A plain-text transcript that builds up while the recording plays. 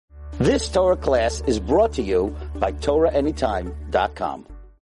This Torah class is brought to you by TorahAnytime.com.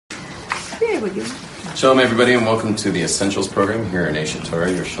 Shalom, everybody, and welcome to the Essentials program here in Aish Torah,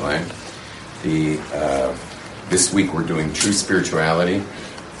 Yerushalayim. This week we're doing True Spirituality,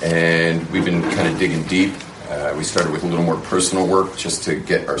 and we've been kind of digging deep. We started with a little more personal work just to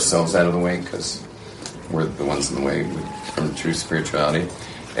get ourselves out of the way, because we're the ones in the way from True Spirituality.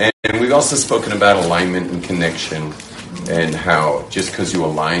 And we've also spoken about alignment and connection, and how just because you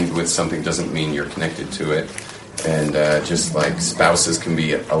aligned with something doesn't mean you're connected to it. And just like spouses can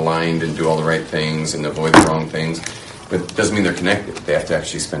be aligned and do all the right things and avoid the wrong things, but it doesn't mean they're connected. They have to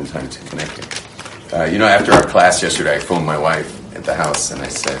actually spend time to connecting. After our class yesterday, I phoned my wife at the house and I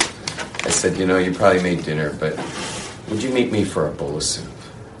said, you probably made dinner, but would you meet me for a bowl of soup?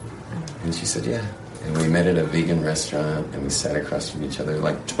 And she said, yeah. And we met at a vegan restaurant and we sat across from each other,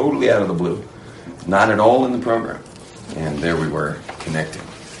 like totally out of the blue. Not at all in the program. And there we were, connecting.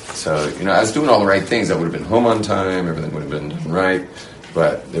 So, I was doing all the right things. I would have been home on time, everything would have been done right,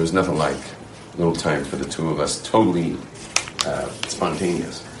 but there was nothing like a little time for the two of us, totally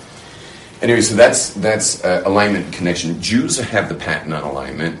spontaneous. Anyway, so that's alignment and connection. Jews have the patent on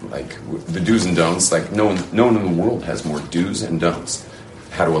alignment, like the do's and don'ts. Like no one in the world has more do's and don'ts,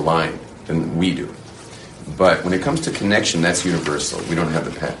 how to align, than we do. But when it comes to connection, that's universal. We don't have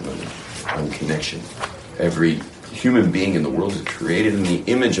the patent on connection. Every human being in the world is created in the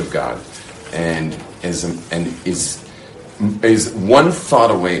image of God, and is one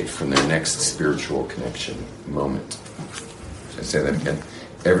thought away from their next spiritual connection moment. Should I say that again?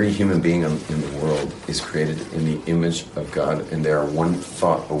 Every human being in the world is created in the image of God, and they are one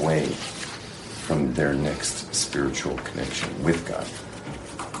thought away from their next spiritual connection with God.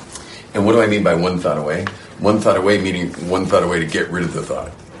 And what do I mean by one thought away? One thought away meaning one thought away to get rid of the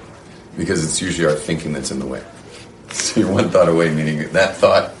thought, because it's usually our thinking that's in the way. So you're one thought away, meaning that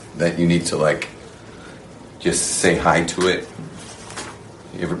thought that you need to just say hi to it.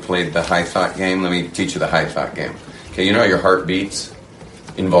 You ever played the high thought game? Let me teach you the high thought game. Okay, you know how your heart beats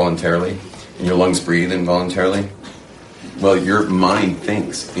involuntarily and your lungs breathe involuntarily? Well, your mind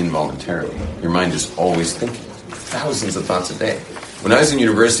thinks involuntarily. Your mind is always thinking. Thousands of thoughts a day. When I was in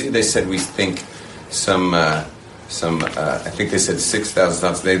university, they said we think I think they said 6,000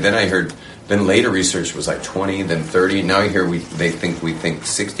 thoughts a day. Then later research was like 20, then 30. Now they think we think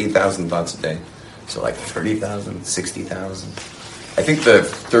 60,000 thoughts a day. So like 30,000, 60,000. I think the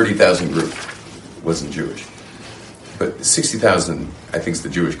 30,000 group wasn't Jewish. But 60,000, I think, is the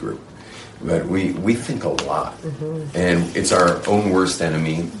Jewish group. But we think a lot. Mm-hmm. And it's our own worst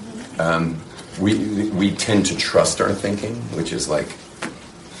enemy. We tend to trust our thinking, which is like,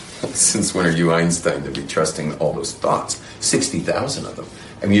 since when are you, Einstein, to be trusting all those thoughts? 60,000 of them.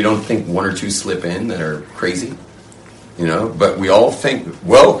 I mean, you don't think one or two slip in that are crazy? But we all think,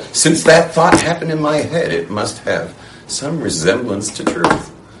 well, since that thought happened in my head, it must have some resemblance to truth.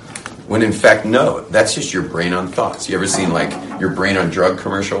 When in fact, no, that's just your brain on thoughts. You ever seen your brain on drug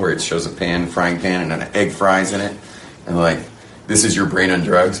commercial where it shows a frying pan and an egg fries in it? And this is your brain on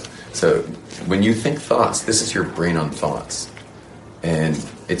drugs? So when you think thoughts, this is your brain on thoughts. And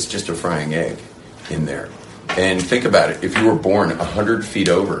it's just a frying egg in there. And think about it. If you were born 100 feet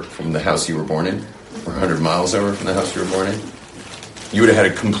over from the house you were born in, or 100 miles over from the house you were born in, you would have had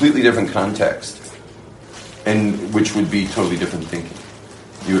a completely different context, and which would be totally different thinking.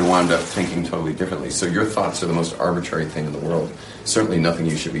 You would have wound up thinking totally differently. So your thoughts are the most arbitrary thing in the world. Certainly nothing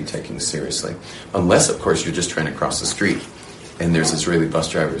you should be taking seriously. Unless, of course, you're just trying to cross the street, and there's Israeli bus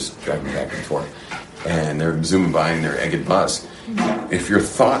drivers driving back and forth, and they're zooming by in their Egged bus. If your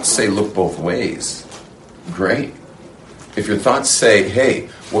thoughts say look both ways, great. If your thoughts say, hey,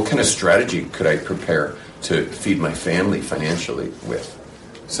 what kind of strategy could I prepare to feed my family financially with?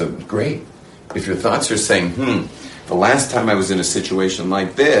 So great. If your thoughts are saying, the last time I was in a situation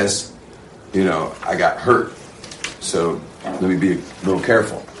like this, I got hurt. So let me be a little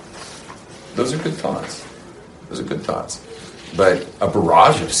careful. Those are good thoughts. But a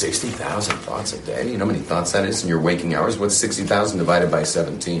barrage of 60,000 thoughts a day, you know how many thoughts that is in your waking hours? What's 60,000 divided by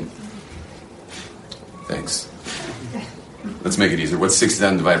 17? Thanks. Let's make it easier. What's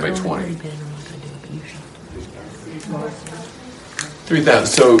 60,000 divided by 20? 3,000.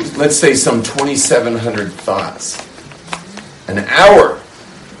 So let's say some 2,700 thoughts. An hour.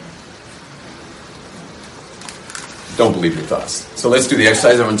 Don't believe your thoughts. So let's do the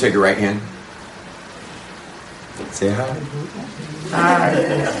exercise. Everyone take your right hand. Say hi.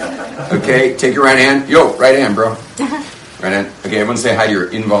 Hi. Okay, take your right hand. Yo, right hand, bro. Right hand. Okay, everyone say hi to your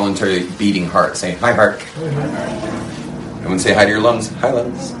involuntarily beating heart. Say, hi, heart. Everyone say hi to your lungs. Hi,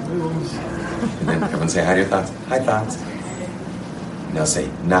 lungs. And then everyone say hi to your thoughts. Hi, thoughts. Now say,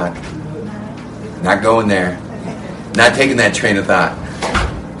 not going there. Not taking that train of thought.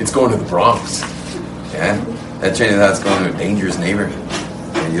 It's going to the Bronx. Yeah? That train of thought's going to a dangerous neighborhood.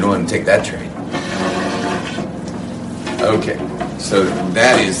 And you don't want to take that train. Okay. So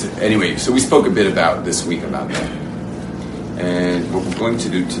that is, anyway, so we spoke a bit about this week about that. And what we're going to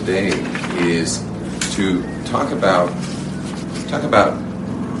do today is to talk about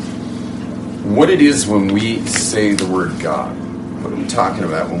what it is when we say the word God. What are we talking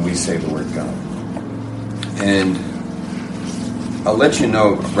about when we say the word God? And I'll let you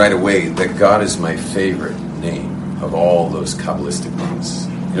know right away that God is my favorite name of all those Kabbalistic names.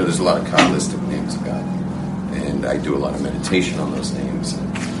 You know, there's a lot of Kabbalistic names of God. And I do a lot of meditation on those names.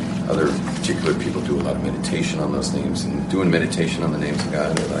 And other particular people do a lot of meditation on those names. And doing meditation on the names of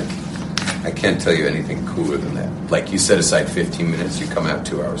God, I can't tell you anything cooler than that. Like, you set aside 15 minutes, you come out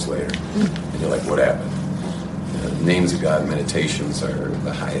 2 hours later. And you're like, what happened? Names of God meditations are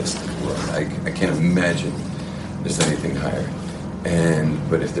the highest in the world. I can't imagine there's anything higher.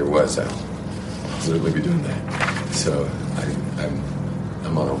 But if there was, I'll literally be doing that. So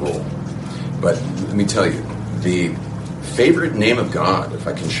I'm on a roll. But let me tell you, the favorite name of God, if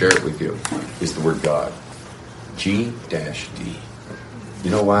I can share it with you, is the word God. G-D. You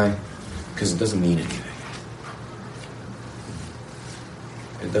know why? Because it doesn't mean anything.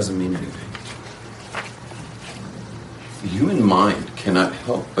 It doesn't mean anything. The human mind cannot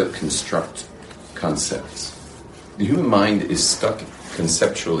help but construct concepts. The human mind is stuck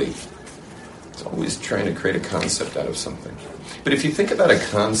conceptually. It's always trying to create a concept out of something. But if you think about a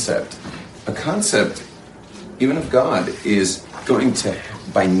concept, even of God, is going to,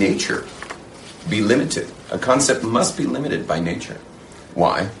 by nature, be limited. A concept must be limited by nature.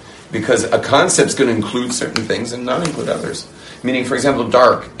 Why? Because a concept's going to include certain things and not include others. Meaning, for example,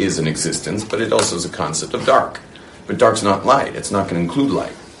 dark is an existence, but it also is a concept of dark. But dark's not light. It's not going to include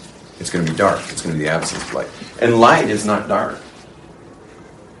light. It's going to be dark. It's going to be the absence of light. And light is not dark.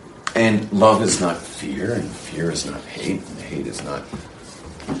 And love is not fear, and fear is not hate, and hate is not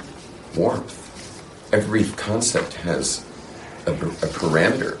warmth. Every concept has a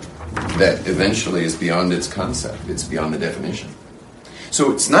parameter that eventually is beyond its concept. It's beyond the definition.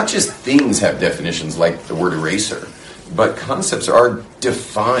 So it's not just things have definitions like the word eraser, but concepts are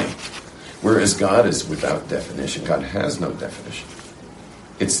defined. Whereas God is without definition. God has no definition.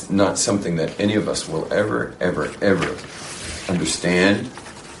 It's not something that any of us will ever understand.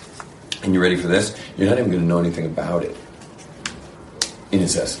 And you ready for this? You're not even going to know anything about it in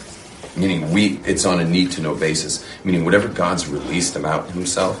its essence. Meaning it's on a need-to-know basis. Meaning whatever God's released about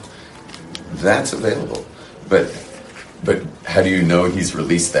himself, that's available. But how do you know he's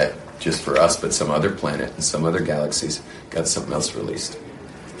released that just for us, but some other planet and some other galaxies got something else released?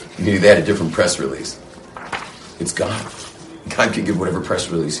 Maybe they had a different press release. It's God. God can give whatever press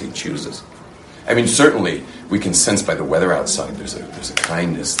release he chooses. I mean, certainly we can sense by the weather outside. There's a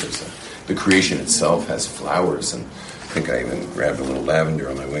kindness. The creation itself has flowers, and I think I even grabbed a little lavender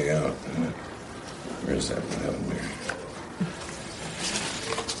on my way out. Where's that lavender?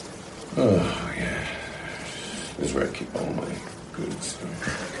 Oh yeah, this is where I keep all my goods.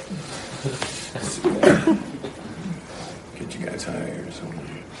 Get you guys high or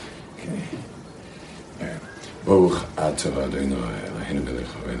something. Okay. Baruch atah Adonai Eloheinu melech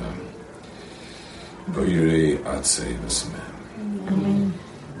haolam. Boirei atzei v'sameh. Amen.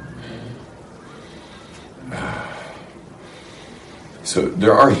 So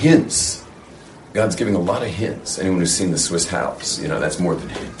there are hints. God's giving a lot of hints. Anyone who's seen the Swiss House, that's more than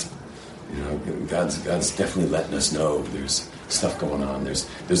a hint. God's definitely letting us know there's stuff going on.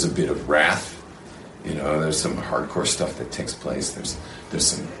 There's a bit of wrath. There's some hardcore stuff that takes place. There's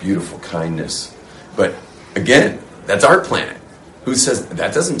some beautiful kindness. But again, that's our planet. Who says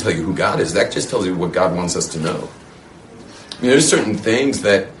that doesn't tell you who God is? That just tells you what God wants us to know. There's certain things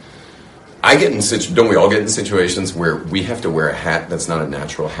that I get in don't we all get in situations where we have to wear a hat that's not a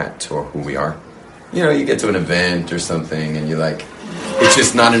natural hat to who we are? You get to an event or something and you're like, it's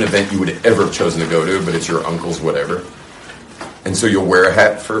just not an event you would ever have chosen to go to, but it's your uncle's whatever. And so you'll wear a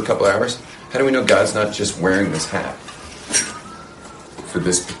hat for a couple hours. How do we know God's not just wearing this hat for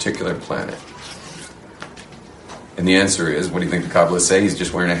this particular planet? And the answer is, what do you think the Kabbalists say? He's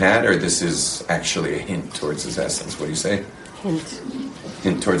just wearing a hat, or this is actually a hint towards his essence? What do you say?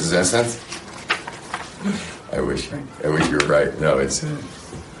 Hint towards his essence? I wish you were right. No, it's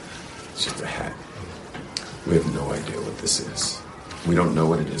just a hat. We have no idea what this is. We don't know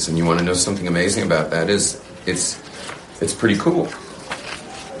what it is. And you want to know something amazing about that is it's pretty cool.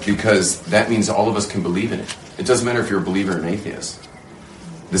 Because that means all of us can believe in it. It doesn't matter if you're a believer or an atheist.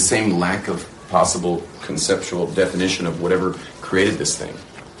 The same lack of possible conceptual definition of whatever created this thing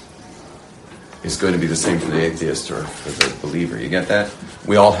is going to be the same for the atheist or for the believer. You get that?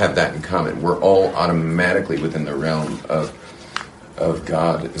 We all have that in common. We're all automatically within the realm of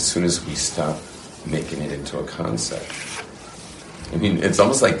God as soon as we stop making it into a concept. I mean, it's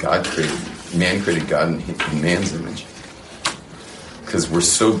almost like man created God in man's image. Because we're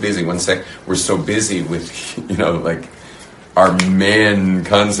so busy, we're so busy with, like our man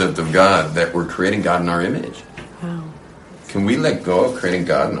concept of God that we're creating God in our image. Wow. Can we let go of creating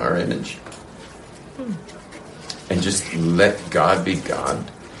God in our image? And just let God be God?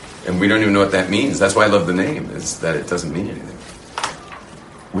 And we don't even know what that means. That's why I love the name, is that it doesn't mean anything.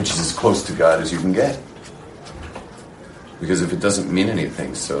 Which is as close to God as you can get. Because if it doesn't mean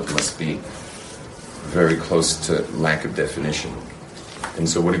anything, so it must be very close to lack of definition. And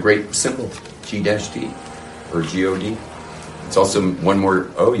so what a great symbol, G-D or G-O-D. It's also one more,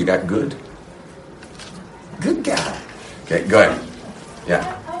 you got good. Good guy. Okay, go ahead. Yeah.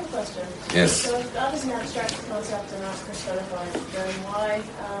 I have a question. Yes. So if God is an abstract concept and not personified, then why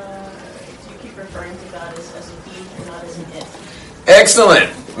do you keep referring to God as a he and not as an it? Excellent.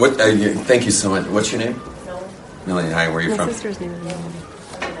 Thank you so much. What's your name? No, Melanie. Hi, where are you My from? sister's name is Melanie.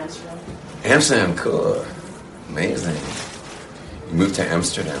 I'm in Amsterdam. Amsterdam, cool. Amazing. You moved to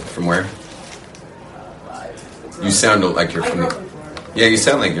Amsterdam. From where? You sound like you're I from grew up in Florida. Yeah, you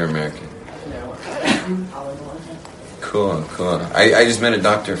sound like you're American. No, Holland. Cool. I just met a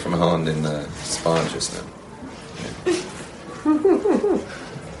doctor from Holland in Spa just now. Yeah.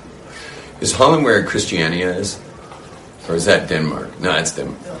 Is Holland where Christiania is? Or is that Denmark? No, it's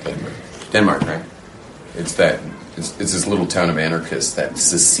Denmark. Denmark, right? It's this little town of anarchists that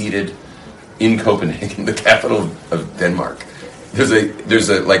seceded in Copenhagen, the capital of Denmark. There's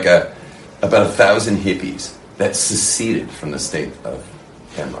about 1,000 hippies that seceded from the state of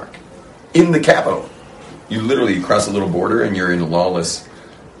Denmark in the capital. You literally cross a little border and you're in a lawless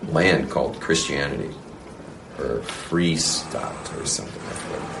land called Christianity or Free Stat or something. I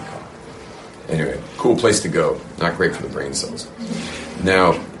forget what they call it. Anyway, cool place to go. Not great for the brain cells.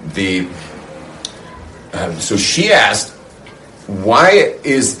 Now so she asked,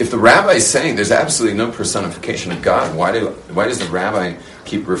 if the rabbi is saying there's absolutely no personification of God, why does the rabbi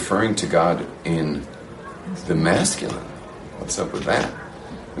keep referring to God in the masculine? What's up with that?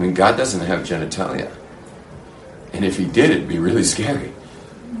 I mean, God doesn't have genitalia. And if he did, it'd be really scary.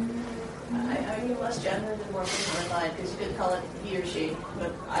 I mean less gender than more personified, because you could call it he or she,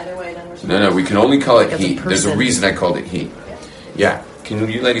 but either way, then we're No, we can only call it Like he. as a There's a person. reason I called it he. Yeah. Can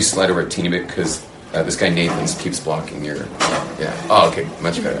you ladies slide over a teeny bit? Because this guy Nathan keeps blocking your... Yeah. Oh, okay.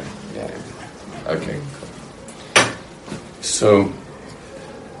 Much better. Yeah. Okay. Cool. So,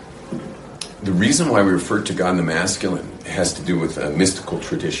 the reason why we refer to God in the masculine has to do with mystical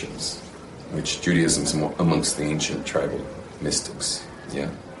traditions, which Judaism's amongst the ancient tribal mystics. Yeah.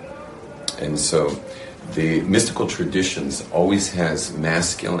 And so, the mystical traditions always has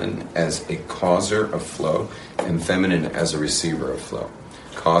masculine as a causer of flow and feminine as a receiver of flow.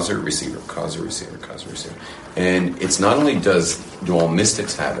 Causer, receiver, causer, receiver, causer, receiver. And it's not only do all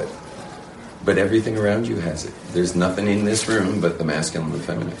mystics have it, but everything around you has it. There's nothing in this room but the masculine and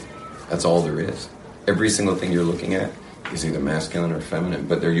feminine. That's all there is. Every single thing you're looking at is either masculine or feminine,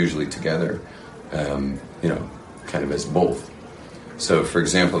 but they're usually together, kind of as both. So, for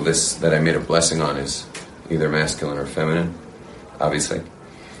example, this that I made a blessing on is either masculine or feminine, obviously.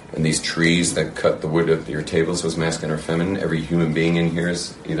 And these trees that cut the wood of your tables was masculine or feminine. Every human being in here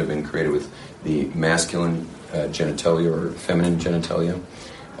has either been created with the masculine genitalia or feminine genitalia.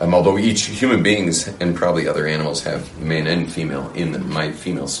 Although each human beings and probably other animals have male and female in them. My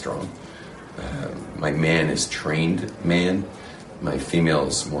female's strong. My man is trained man. My female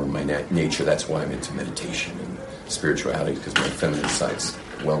is more my nature. That's why I'm into meditation and spirituality, because my feminine side's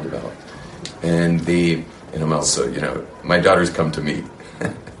well developed. And I'm also, my daughters come to me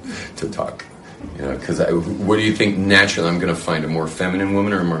to talk, because what do you think naturally I'm going to find, a more feminine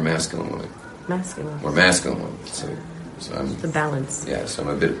woman or a more masculine woman? Masculine. More masculine woman. So I'm The balance. yeah. So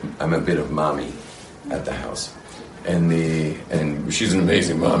I'm a bit of mommy at the house, and she's an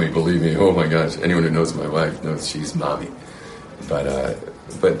amazing mommy. Believe me. Oh my gosh. Anyone who knows my wife knows she's mommy. But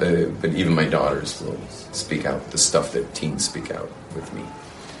even my daughters will speak out the stuff that teens speak out with me,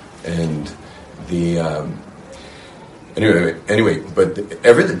 and Anyway, but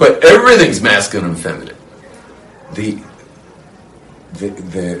everything's masculine and feminine.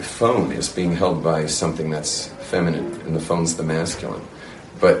 The phone is being held by something that's feminine, and the phone's the masculine.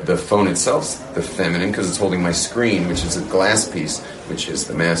 But the phone itself's the feminine because it's holding my screen, which is a glass piece, which is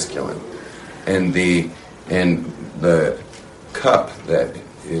the masculine, and the cup that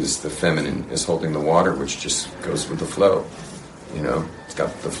is the feminine is holding the water, which just goes with the flow. You know, it's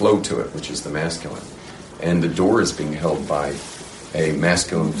got the flow to it, which is the masculine. And the door is being held by a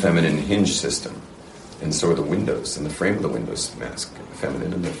masculine-feminine hinge system. And so are the windows, and the frame of the windows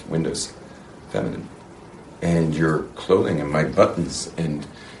feminine, and the windows feminine. And your clothing and my buttons, and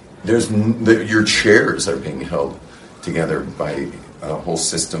your chairs are being held together by a whole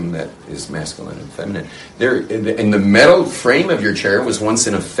system that is masculine and feminine. And the metal frame of your chair was once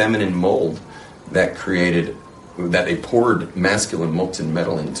in a feminine mold that they poured masculine molten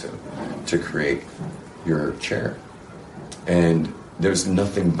metal into to create your chair. And there's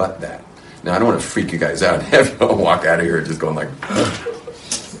nothing but that. Now, I don't want to freak you guys out and have you all walk out of here just going like,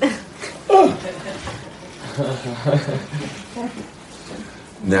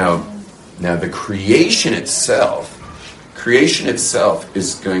 Now, the creation itself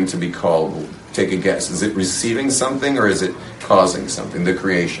is going to be called, take a guess, is it receiving something or is it causing something? The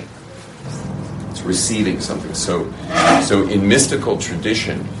creation. It's receiving something. So in mystical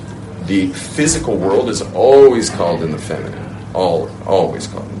tradition, the physical world is always called in the feminine. Always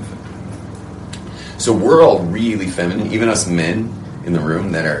called in the feminine. So we're all really feminine. Even us men in the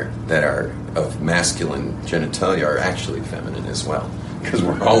room that are of masculine genitalia are actually feminine as well. Because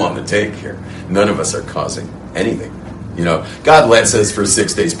we're all on the take here. None of us are causing anything. You know, God lets us for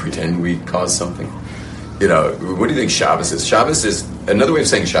 6 days pretend we caused something. You know, what do you think Shabbos is? Shabbos is, another way of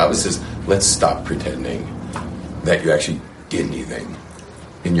saying Shabbos is, let's stop pretending that you actually did anything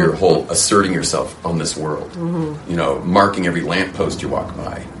in your whole asserting yourself on this world. Mm-hmm. You know, marking every lamppost you walk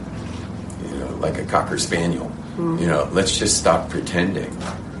by. You know, like a Cocker Spaniel. Mm-hmm. You know, let's just stop pretending.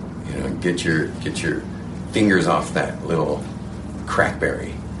 You know, get your fingers off that little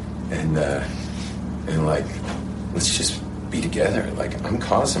crackberry and like, let's just be together. Like, I'm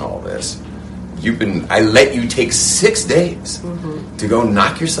causing all this. I let you take 6 days to go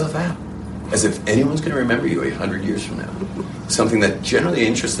knock yourself out, as if anyone's going to remember you 100 years from now. Something that generally,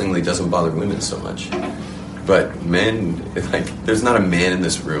 interestingly, doesn't bother women so much. But men, like, there's not a man in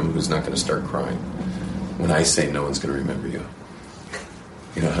this room who's not going to start crying when I say no one's going to remember you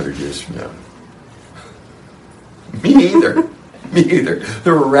 100 years from now. Me either. Me either.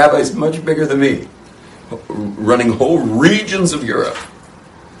 There were rabbis much bigger than me running whole regions of Europe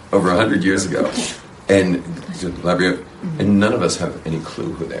over 100 years ago, and none of us have any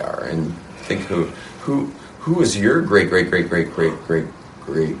clue who they are. And think who is your great I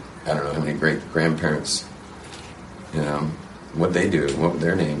don't know how many great grandparents. You know what they do, what were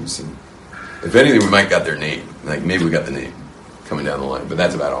their names, and if anything, we might got their name. Like maybe we got the name coming down the line, but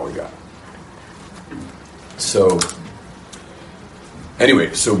that's about all we got. So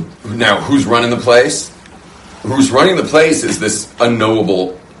anyway, so now who's running the place? Who's running the place is this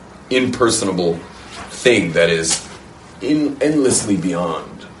unknowable, impersonable thing that is endlessly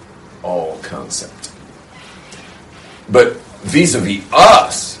beyond all concept. But vis-a-vis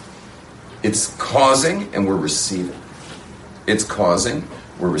us, it's causing and we're receiving. It's causing,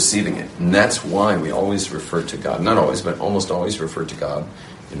 we're receiving it. And that's why we always refer to God, not always, but almost always refer to God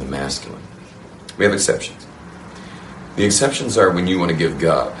in the masculine. We have exceptions. The exceptions are when you want to give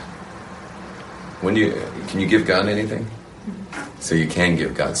God. Can you give God anything? So you can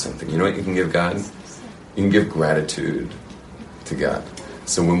give God something. You know what you can give God? You can give gratitude to God.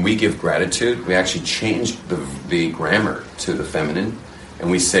 So when we give gratitude, we actually change the grammar to the feminine. And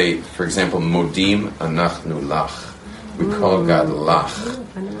we say, for example, Modim anachnu lach. We call God lach,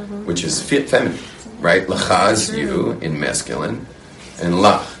 which is feminine, right? Lacha is you in masculine, and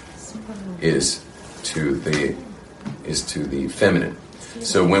lach is to the feminine.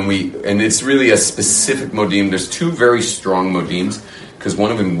 So and it's really a specific modim. There's two very strong modims, because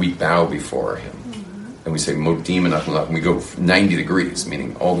one of them we bow before him. And we say modim and achnulach, and we go 90 degrees,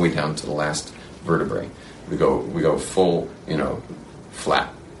 meaning all the way down to the last vertebrae. We go full,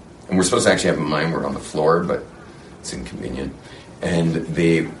 flat. And we're supposed to actually have a mind, we're on the floor, but it's inconvenient. And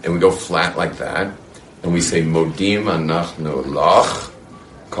we go flat like that, and we say modim anachnu lach,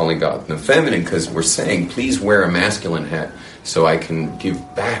 calling God the feminine, because we're saying, please wear a masculine hat so I can give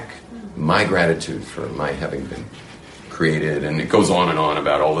back my gratitude for my having been created. And it goes on and on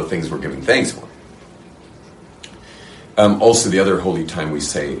about all the things we're giving thanks for. Also, the other holy time we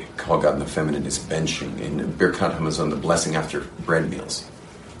say, call God in the feminine, is benching. In Birkat Hamazon, the blessing after bread meals,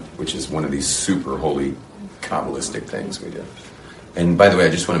 which is one of these super holy Kabbalistic things we do. And by the way,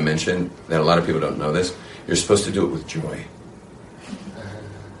 I just want to mention that a lot of people don't know this. You're supposed to do it with joy.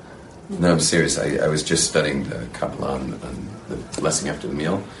 No, I'm serious. I was just studying the Kabbalah on the blessing after the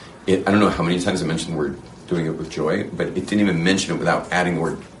meal. I don't know how many times I mentioned the word doing it with joy, but it didn't even mention it without adding the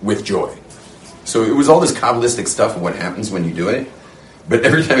word with joy. So it was all this Kabbalistic stuff of what happens when you do it. But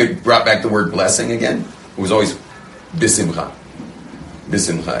every time it brought back the word blessing again, it was always bisimcha.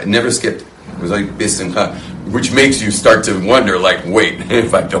 B'simcha. It never skipped. It was like B'simcha, which makes you start to wonder, like, wait,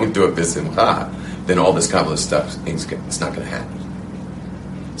 if I don't do it B'simcha, then all this Kabbalah stuff, it's not going to happen.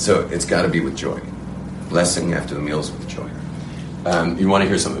 So it's got to be with joy. Blessing after the meals with joy. You want to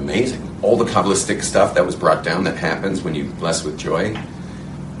hear something amazing? All the Kabbalistic stuff that was brought down that happens when you bless with joy,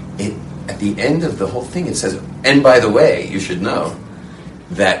 at the end of the whole thing it says, and by the way, you should know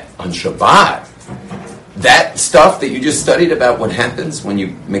that on Shabbat, that stuff that you just studied about what happens when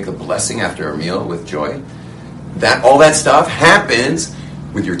you make a blessing after a meal with joy, all that stuff happens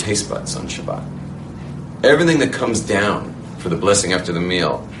with your taste buds on Shabbat. Everything that comes down for the blessing after the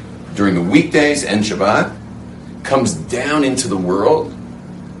meal during the weekdays and Shabbat comes down into the world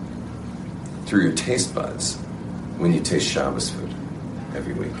through your taste buds when you taste Shabbos food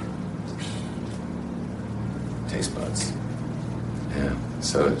every week. Taste buds. Yeah.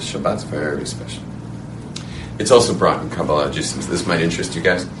 So Shabbat's very special. It's also brought in Kabbalah, just this might interest you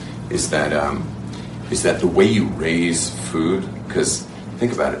guys, is that the way you raise food, because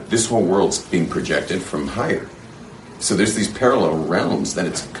think about it, this whole world's being projected from higher. So there's these parallel realms that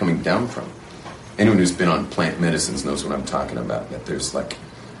it's coming down from. Anyone who's been on plant medicines knows what I'm talking about, that there's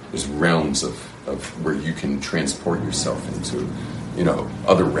realms of where you can transport yourself into,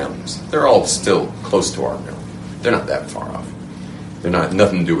 other realms. They're all still close to our realm. They're not that far off. They're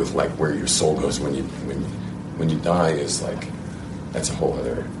nothing to do with like where your soul goes when you die is like, that's a whole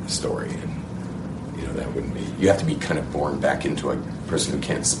other story. And that wouldn't be, you have to be kind of born back into a person who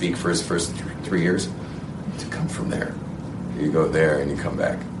can't speak for his first 3 years to come from there. You go there and you come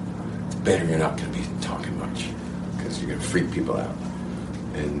back. It's better you're not going to be talking much because you're going to freak people out.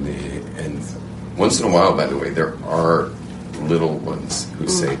 And once in a while, by the way, there are little ones who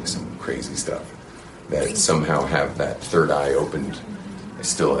say some crazy stuff that somehow have that third eye opened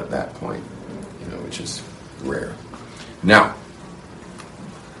still at that point, which is rare. Now,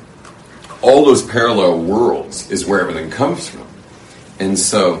 all those parallel worlds is where everything comes from. And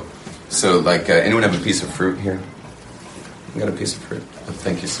so like, anyone have a piece of fruit here? You got a piece of fruit? Oh,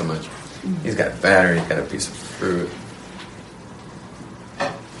 thank you so much. He's got a battery, he's got a piece of fruit.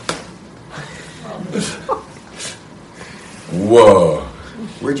 Whoa.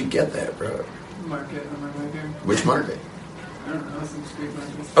 Where'd you get that, bro? Market on my way here. Which market? I don't know, some street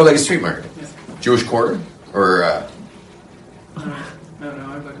market. Oh, like a street market? Yes. Jewish Quarter? Or, No, I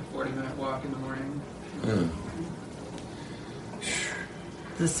have like a 40-minute walk in the morning.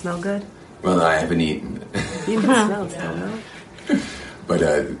 Does it smell good? Well, I haven't eaten. You can smell it, no? But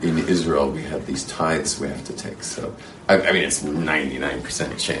in Israel, we have these tithes we have to take. So, I mean, it's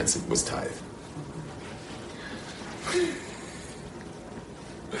 99% chance it was tithe.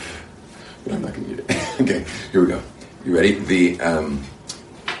 But I'm not going to eat it. Okay, here we go. You ready?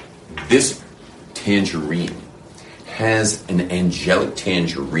 This tangerine has an angelic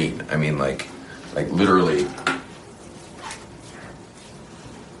tangerine. I mean, like literally.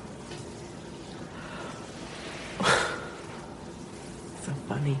 So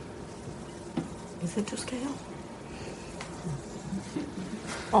funny. Is it to scale?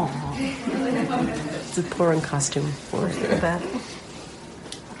 Aww. It's a poor in costume for that.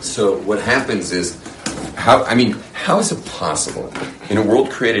 So what happens is, how is it possible in a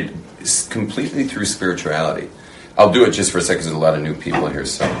world created completely through spirituality? I'll do it just for a second because there's a lot of new people in here,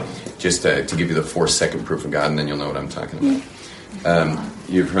 so just to give you the 4-second proof of God, and then you'll know what I'm talking about.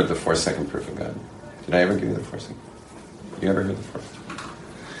 You've heard the 4-second proof of God. Did I ever give you the 4-second? You ever heard the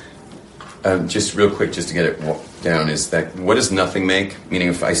 4-second? Just real quick, just to get it down, is that what does nothing make? Meaning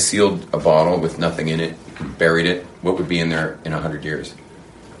if I sealed a bottle with nothing in it, buried it, what would be in there in 100 years?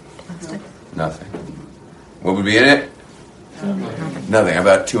 Nothing. What would be in it? Nothing. How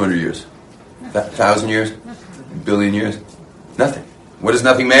about 200 years? 1,000 years? A billion years? Nothing. What does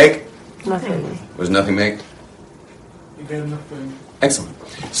nothing make? Nothing. What does nothing make? You get nothing. Excellent.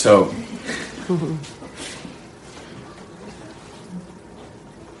 So,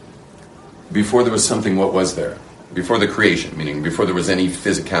 before there was something, what was there? Before the creation, meaning before there was any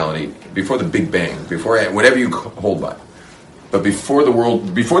physicality, before the Big Bang, before whatever you hold by. But before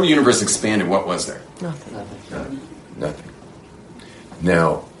the universe expanded, what was there? Nothing. Nothing.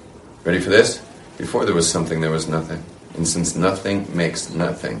 Now, ready for this? Before there was something, there was nothing. And since nothing makes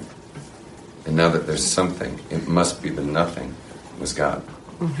nothing, and now that there's something, it must be the nothing was God.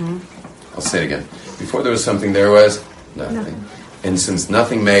 Mm-hmm. I'll say it again. Before there was something, there was nothing. No. And since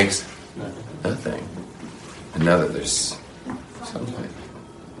nothing makes nothing, and now that there's something.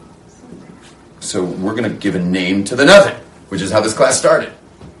 So we're going to give a name to the nothing, which is how this class started.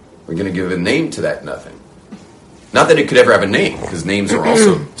 We're going to give a name to that nothing. Not that it could ever have a name, because names are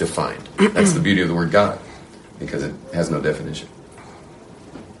also defined. That's the beauty of the word God, because it has no definition.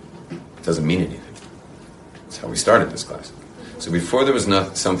 It doesn't mean anything. That's how we started this class. So before there was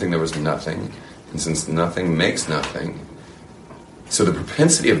something, there was nothing. And since nothing makes nothing, so the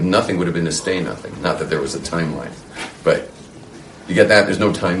propensity of nothing would have been to stay nothing. Not that there was a timeline. But you get that? There's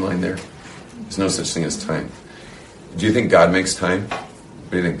no timeline there. There's no such thing as time. Do you think God makes time?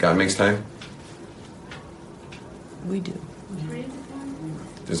 Do you think God makes time? We do.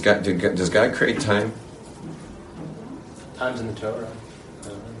 Does God create time? Time's in the Torah.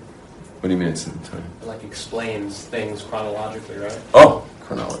 What do you mean it's in time? It like explains things chronologically, right? Oh,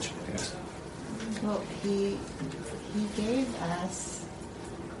 chronology, yes. Well, he gave us,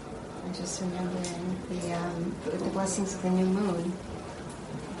 I'm just remembering, the blessings of the new moon.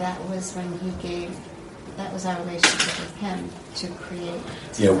 That was when he gave, that was our relationship with him to create.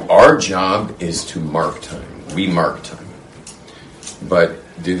 Yeah, our job is to mark time. We mark time. But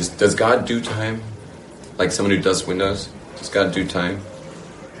does God do time? Like someone who does windows? Does God do time?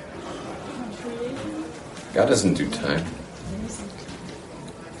 God doesn't do time.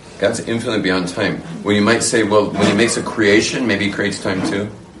 God's infinitely beyond time. When you might say, well, when he makes a creation, maybe he creates time too.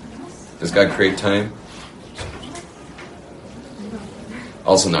 Does God create time?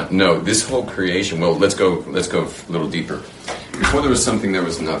 Also not. No, this whole creation, well, let's go a little deeper. Before there was something, there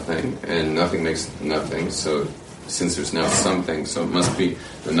was nothing, and nothing makes nothing. So since there's now something, so it must be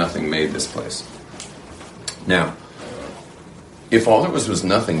that nothing made this place. Now, if all there was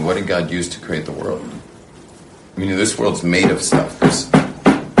nothing, what did God use to create the world? I mean, this world's made of stuff. There's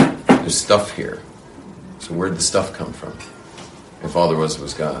stuff here. So where'd the stuff come from? If all there was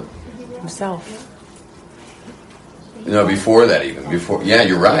God. Himself. No, before that even. Yeah,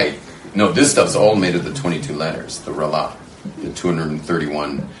 you're right. No, this stuff's all made of the 22 letters, the Ralah, the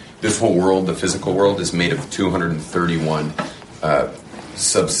 231. This whole world, the physical world, is made of 231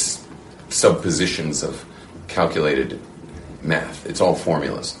 subpositions of calculated math. It's all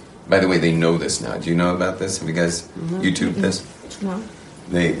formulas. By the way, they know this now. Do you know about this? Have you guys YouTubed this? No.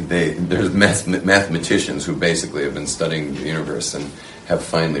 There's mathematicians who basically have been studying the universe and have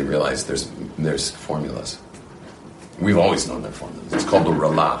finally realized there's formulas. We've always known their formulas. It's called the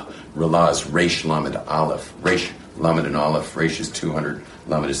Ralah. Ralah is Resh, Lamed, Aleph. Resh, Lamed, and Aleph. Resh is 200,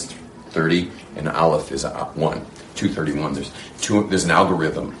 Lamed is 30, and Aleph is 231. There's an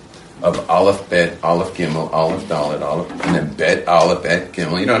algorithm of Aleph, Bet, Aleph, Gimel, Aleph, Dalet, Aleph, and then Bet, Aleph, Bet,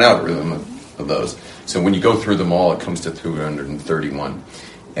 Gimel. You know an algorithm of those. So when you go through them all, it comes to 231.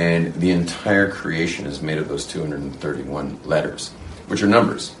 And the entire creation is made of those 231 letters, which are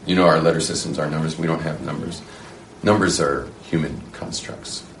numbers. You know our letter systems are numbers. We don't have numbers. Numbers are human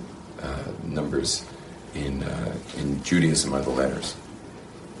constructs. Numbers in Judaism are the letters.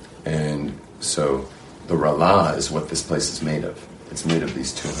 And so the Ralah is what this place is made of. It's made of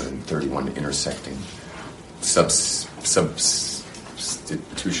these 231 intersecting,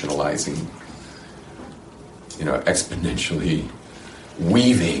 substitutionalizing, exponentially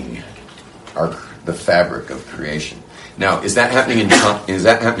weaving the fabric of creation. Now, is that happening in time? Is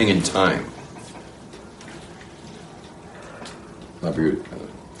that happening in time?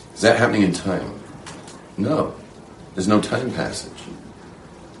 Is that happening in time? No. There's no time passage.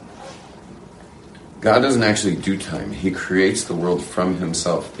 God doesn't actually do time. He creates the world from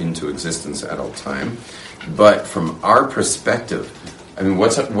himself into existence at all time. But from our perspective, I mean,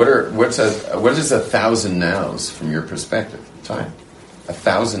 what is 1,000 nows from your perspective? Time.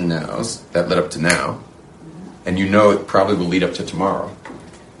 1,000 nows that led up to now, and it probably will lead up to tomorrow.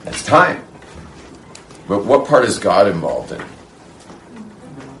 That's time. But what part is God involved in?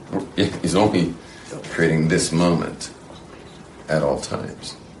 He's only creating this moment at all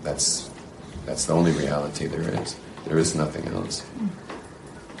times. That's the only reality there is. There is nothing else.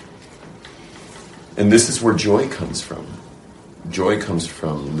 And this is where joy comes from. Joy comes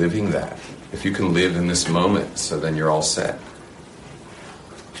from living that. If you can live in this moment, so then you're all set.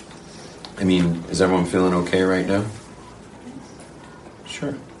 I mean, is everyone feeling okay right now?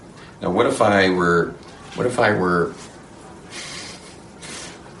 Sure. Now, what if I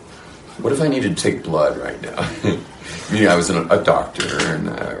needed to take blood right now? I was a doctor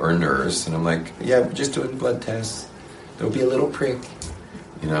or a nurse, and I'm like, yeah, we're just doing blood tests. There'll be a little prick.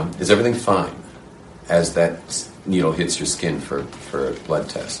 Is everything fine as that needle hits your skin for a blood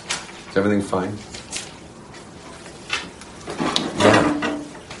test? Is everything fine? Yeah.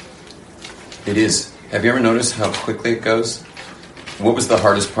 It is. Have you ever noticed how quickly it goes? What was the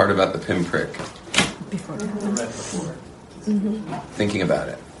hardest part about the pinprick? Before. Mm-hmm. Thinking about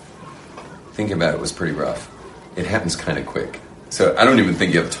it was pretty rough. It happens kind of quick. So I don't even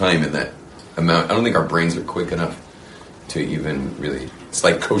think you have time in that amount. I don't think our brains are quick enough to even really. It's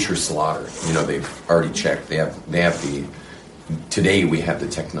like kosher slaughter. They've already checked. They have the today we have the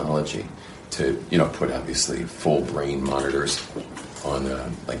technology to, put obviously full brain monitors on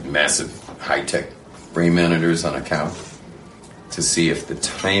like massive high-tech brain monitors on a cow to see if the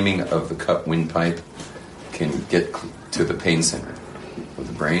timing of the cut windpipe can get to the pain center of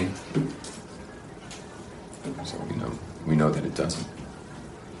the brain. So we know that it doesn't.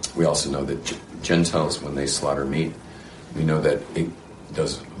 We also know that Gentiles, when they slaughter meat, we know that it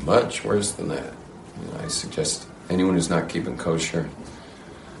does much worse than that. I suggest anyone who's not keeping kosher,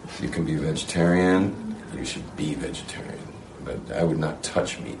 if you can be vegetarian, you should be vegetarian. But I would not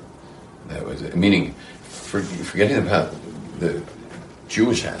touch meat. That was it. Meaning, forgetting about the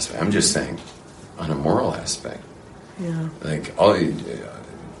Jewish aspect. I'm just saying, on a moral aspect. Yeah. Like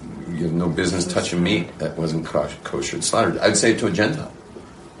you have no business touching meat that wasn't kosher, slaughtered. I'd say it to a Gentile.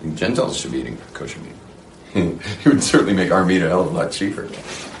 Gentiles should be eating kosher meat. It would certainly make our meat a hell of a lot cheaper.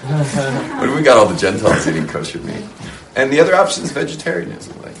 But we got all the Gentiles eating kosher meat. And the other option is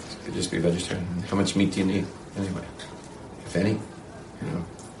vegetarianism. Like, you could just be vegetarian. How much meat do you need anyway? If any.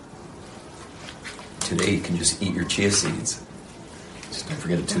 Today you can just eat your chia seeds. Just don't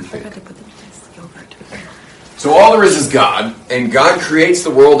forget a toothpick. To put the yogurt. So all there is God, and God creates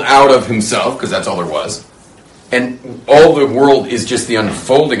the world out of himself, because that's all there was. And all the world is just the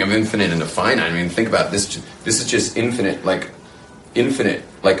unfolding of infinite into finite. I mean, think about this. This is just infinite, like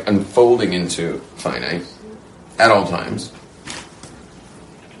unfolding into finite at all times.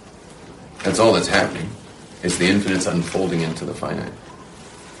 That's all that's happening. It's the infinite's unfolding into the finite.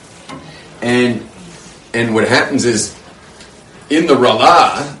 And what happens is, in the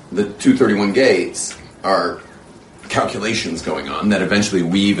Ralah, the 231 gates are calculations going on that eventually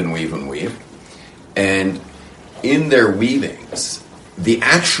weave and weave and weave. And in their weavings, the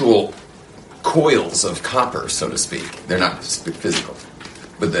actual coils of copper, so to speak, they're not physical,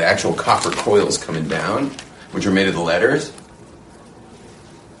 but the actual copper coils coming down, which are made of the letters,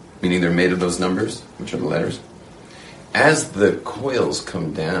 meaning they're made of those numbers, which are the letters. As the coils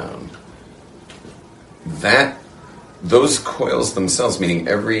come down, those coils themselves, meaning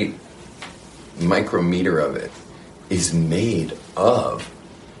every micrometer of it, is made of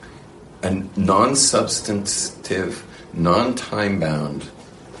a non-substantive, non-time-bound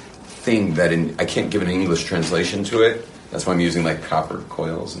thing that I can't give an English translation to it. That's why I'm using like copper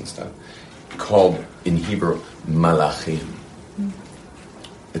coils and stuff. Called in Hebrew malachim.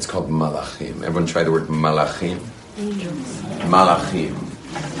 It's called malachim. Everyone try the word malachim. Angels. Malachim.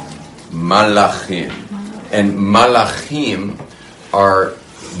 Malachim. And malachim are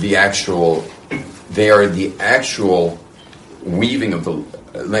the actual weaving of the,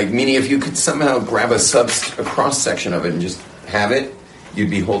 like, meaning if you could somehow grab a cross section of it and just have it, you'd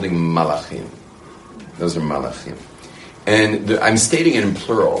be holding malachim. Those are malachim. And I'm stating it in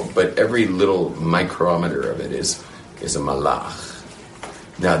plural, but every little micrometer of it is a malach.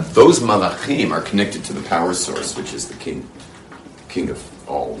 Now, those malachim are connected to the power source, which is the king of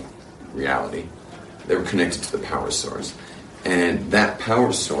all reality. They were connected to the power source. And that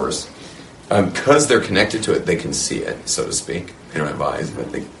power source, because they're connected to it, they can see it, so to speak. They don't have eyes, but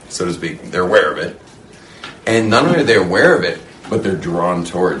so to speak, they're aware of it. And not only are they aware of it, but they're drawn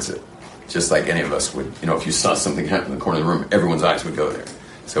towards it. Just like any of us would, if you saw something happen in the corner of the room, everyone's eyes would go there.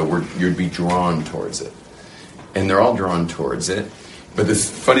 So you'd be drawn towards it. And they're all drawn towards it. But the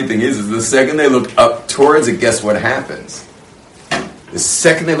funny thing is the second they look up towards it, guess what happens? The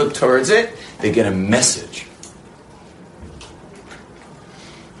second they look towards it, they get a message.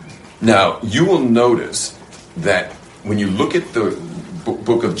 Now, you will notice that when you look at the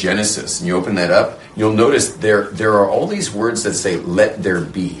book of Genesis and you open that up, you'll notice there are all these words that say, let there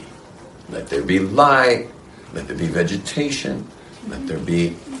be. Let there be light, let there be vegetation,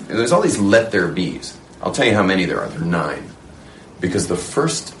 there's all these let there be's. I'll tell you how many there are. There are 9. Because the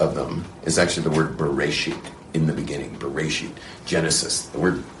first of them is actually the word Bereshit, in the beginning. Bereshit, Genesis. The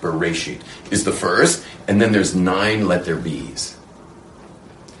word Bereshit is the first, and then there's 9 let there be's.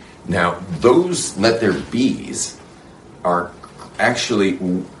 Now, those let there be's are actually,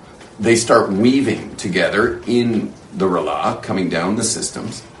 they start weaving together in the Ralah, coming down the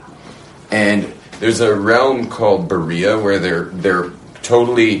systems. And there's a realm called Berea where they're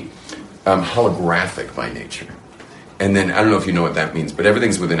totally holographic by nature. And then, I don't know if you know what that means, but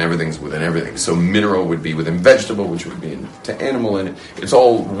everything's within everything. So mineral would be within vegetable, which would be into animal, and it's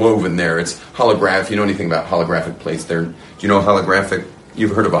all woven there. It's holographic. You know anything about holographic plates there? Do you know holographic?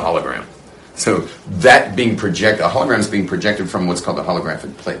 You've heard of a hologram. So that being projected, a hologram is being projected from what's called a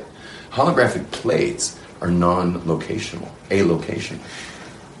holographic plate. Holographic plates are non-locational, a-location.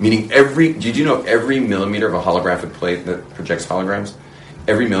 Meaning did you know every millimeter of a holographic plate that projects holograms,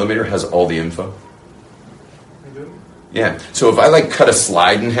 every millimeter has all the info? Yeah. So if I like cut a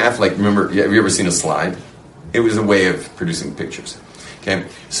slide in half, like remember, have you ever seen a slide? It was a way of producing pictures. Okay.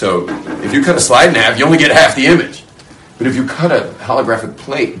 So if you cut a slide in half, you only get half the image. But if you cut a holographic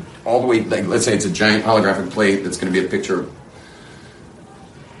plate all the way, like let's say it's a giant holographic plate that's going to be a picture of,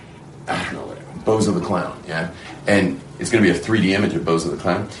 I don't know, whatever, Bozo the Clown, yeah? And it's going to be a 3D image of Bozo the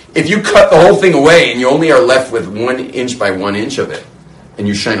Clown. If you cut the whole thing away and you only are left with 1 inch by 1 inch of it, and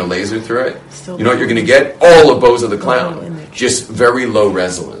you shine a laser through it, Still you know what you're going to get? All of Bozo the Low Clown. image. Just very low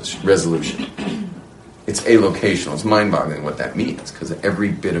resolution. It's alocational. It's mind-boggling what that means, because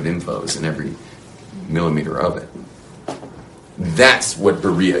every bit of info is in every millimeter of it. That's what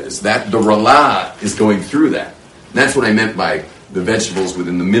Berea is. The Rala is going through that. And that's what I meant by the vegetables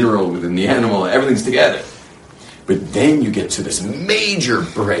within the mineral, within the animal, everything's together. But then you get to this major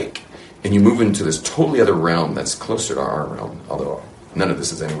break, and you move into this totally other realm that's closer to our realm, although none of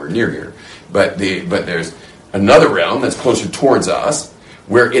this is anywhere near here. But there's another realm that's closer towards us,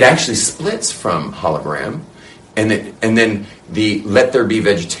 where it actually splits from hologram, and then the let there be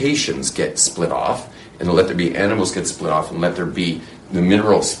vegetations get split off, and the let there be animals get split off, and let there be the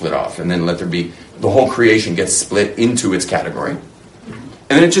minerals split off, and then let there be the whole creation gets split into its category, and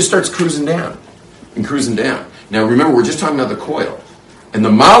then it just starts cruising down and cruising down. Now remember, we're just talking about the coil, and the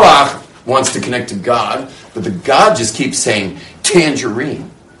Malach wants to connect to God, but the God just keeps saying tangerine,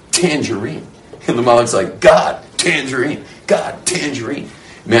 tangerine, and the Malach's like God, tangerine, God, tangerine.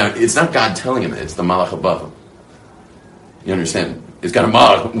 Man, it's not God telling him; it's the Malach above him. You understand? It's got a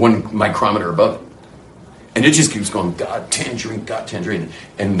Malach 1 micrometer above him. And it just keeps going, God, tangerine, God, tangerine.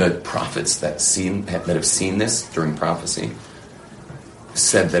 And the prophets that have seen this during prophecy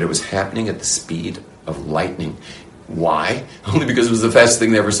said that it was happening at the speed of lightning. Why? Only because it was the fastest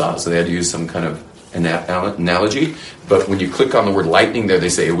thing they ever saw. So they had to use some kind of analogy. But when you click on the word lightning there, they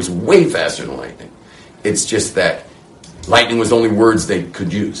say it was way faster than lightning. It's just that lightning was the only words they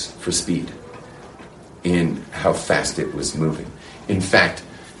could use for speed in how fast it was moving. In fact,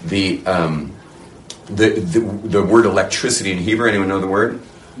 the word electricity in Hebrew, anyone know the word?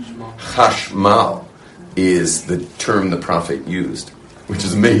 Chashmal is the term the prophet used, which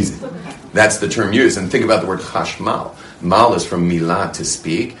is amazing. That's the term used. And think about the word chashmal. Mal is from milah, to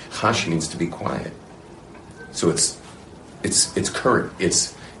speak. Chash means to be quiet. So it's current.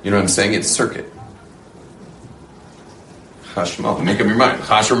 It's, you know what I'm saying? It's circuit. Chashmal. Make up your mind.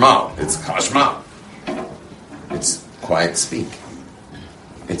 Chash or mal. It's chashmal. It's quiet speak.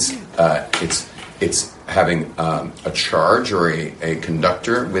 It's having a charge or a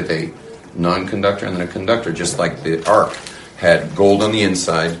conductor with a non-conductor and then a conductor, just like the ark had gold on the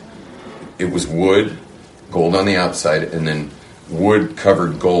inside. It was wood, gold on the outside, and then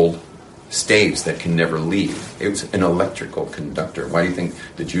wood-covered gold staves that can never leave. It was an electrical conductor. Why do you think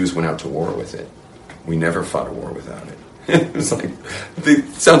the Jews went out to war with it? We never fought a war without it. It's like,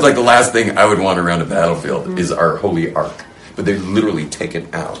 it sounds like the last thing I would want around a battlefield is our holy ark. But they literally take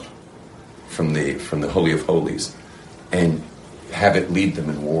it out from the Holy of Holies and have it lead them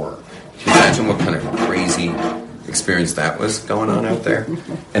in war. Can you imagine what kind of crazy experience that was going on out there?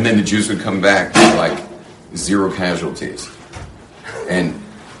 And then the Jews would come back with like 0 casualties.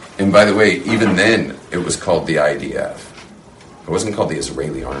 And by the way, even then it was called the IDF. It wasn't called the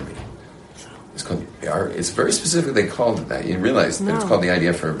Israeli army. It's called it's very specific they called it that. You realize that it's called the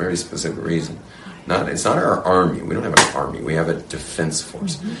IDF for a very specific reason. It's not our army. We don't have an army. We have a defense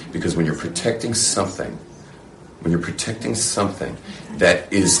force. Because when you're protecting something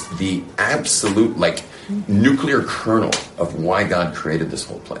that is the absolute, like, nuclear kernel of why God created this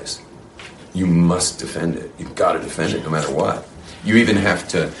whole place, you must defend it. You've got to defend it no matter what. You even have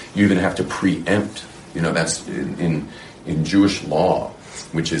to preempt. You know, that's in Jewish law,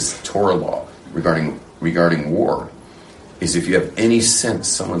 which is Torah law regarding war, is if you have any sense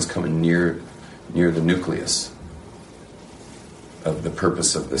someone's coming near the nucleus of the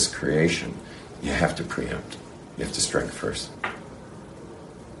purpose of this creation, you have to preempt. You have to strike first.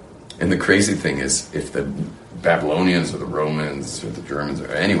 And the crazy thing is, if the Babylonians or the Romans or the Germans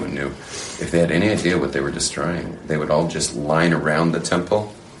or anyone knew, if they had any idea what they were destroying, they would all just line around the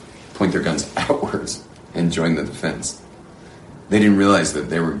temple, point their guns outwards, and join the defense. They didn't realize that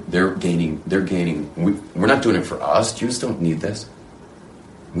they're gaining. We're not doing it for us. Jews don't need this.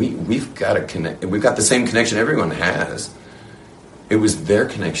 We've got to connect. We've got the same connection everyone has. It was their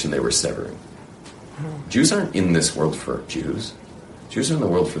connection they were severing. Jews aren't in this world for Jews. Jews are in the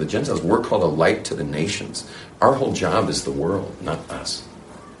world for the Gentiles. We're called a light to the nations. Our whole job is the world, not us.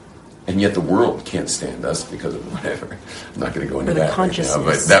 And yet the world can't stand us because of whatever. I'm not going to go into that right now,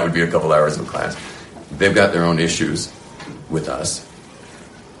 but that would be a couple hours of class. They've got their own issues with us,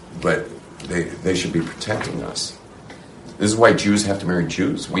 but they should be protecting us. This is why Jews have to marry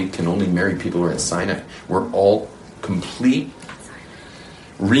Jews. We can only marry people who are at Sinai. We're all complete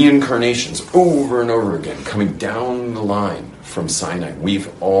reincarnations over and over again, coming down the line from Sinai. We've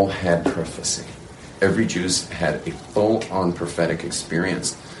all had prophecy. Every Jew's had a full-on prophetic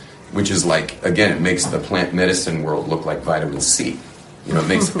experience, which is like, again, it makes the plant medicine world look like vitamin C. You know, it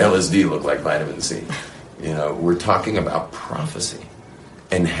makes LSD look like vitamin C. You know, we're talking about prophecy.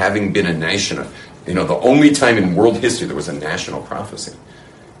 And having been a nation, you know, the only time in world history there was a national prophecy.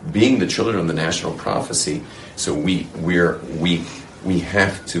 Being the children of the national prophecy, so we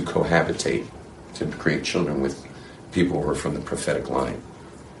have to cohabitate to create children with people who are from the prophetic line.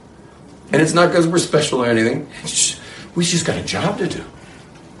 And it's not because we're special or anything. We just got a job to do.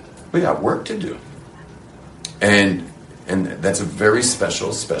 We got work to do. And that's a very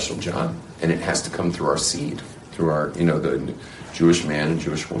special job. And it has to come through our seed, through our, you know, the Jewish man and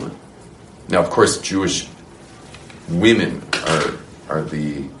Jewish woman. Now, of course, Jewish women are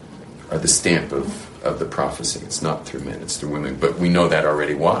the stamp of the prophecy. It's not through men, it's through women. But we know that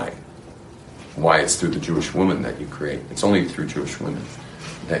already. Why? Why it's through the Jewish woman that you create. It's only through Jewish women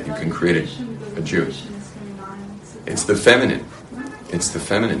that you can create a Jew. It's the feminine. It's the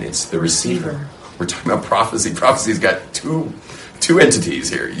feminine. It's the receiver. We're talking about prophecy. Prophecy's got two entities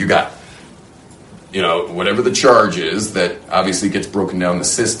here. You got, you know, whatever the charge is that obviously gets broken down the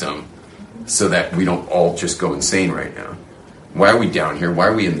system so that we don't all just go insane right now. Why are we down here? Why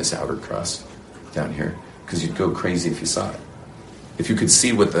are we in this outer crust down here? Because you'd go crazy if you saw it. If you could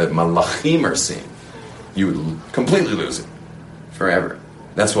see what the malachim are seeing, you would completely lose it forever.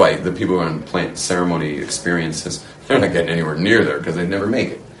 That's why the people who are on plant ceremony experiences, they're not getting anywhere near there because they never make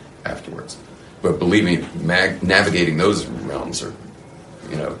it afterwards. But believe me, navigating those realms are,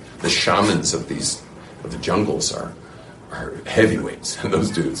 you know, the shamans of the jungles are heavyweights. And those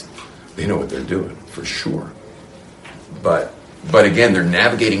dudes, they know what they're doing for sure. But again, they're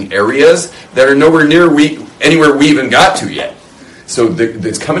navigating areas that are nowhere near anywhere we even got to yet. So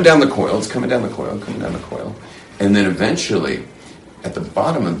it's coming down the coil. It's coming down the coil. Coming down the coil, and then eventually, at the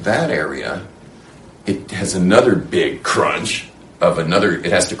bottom of that area, it has another big crunch of another.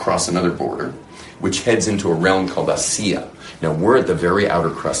 It has to cross another border, which heads into a realm called Asiya. Now we're at the very outer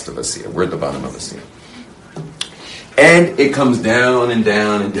crust of Asiya. We're at the bottom of Asiya. And it comes down and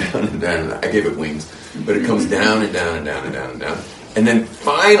down and down and down. I gave it wings. But it comes down and down and down and down and down. And then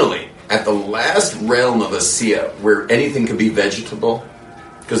finally, at the last realm of Asiya, where anything can be vegetable,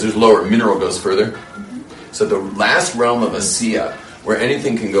 because there's lower, mineral goes further. So the last realm of Asiya, where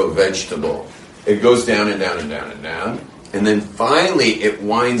anything can go vegetable, it goes down and down and down and down. And then finally, it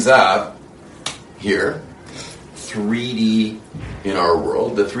winds up here, 3D in our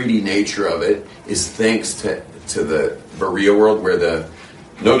world. The 3D nature of it is thanks to the Berea world, where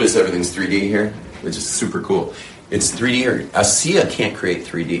notice everything's 3D here, which is super cool. It's 3D here. Asiya can't create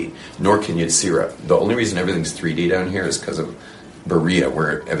 3D, nor can Yetzirah. The only reason everything's 3D down here is because of Berea,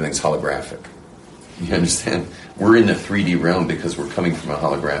 where everything's holographic. You understand? We're in the 3D realm because we're coming from a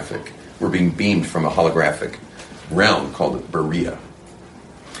holographic. We're being beamed from a holographic realm called Berea.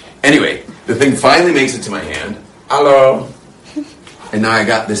 Anyway, the thing finally makes it to my hand. Hello. And now I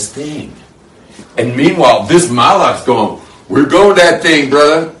got this thing. And meanwhile, this malach's going, we're going that thing,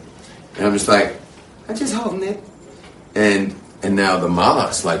 brother. And I'm just like, I'm just holding it. And now the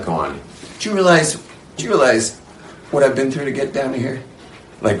malach's like going, do you realize what I've been through to get down here?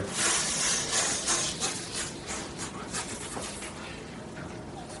 Like,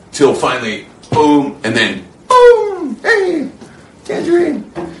 till finally, boom, and then, boom, hey,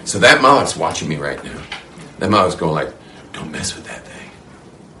 tangerine. So that malach's watching me right now. That malach's going like, don't mess with that thing.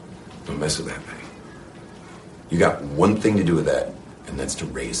 Don't mess with that thing. You got one thing to do with that, and that's to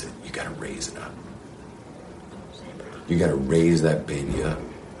raise it. You got to raise it up. You got to raise that baby up.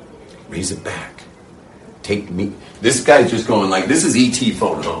 Raise it back. Take me. This guy's just going like, this is E.T.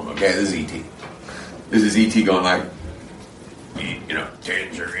 phone home, okay? This is E.T. This is E.T. going like, you know,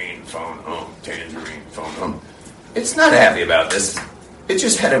 tangerine phone home, tangerine phone home. It's not happy about this. It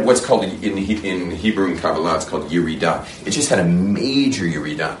just had what's called, in Hebrew and Kabbalah, it's called Yeridah. It just had a major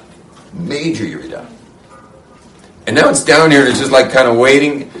Yeridah. Major Yeridah. And now it's down here and it's just like kind of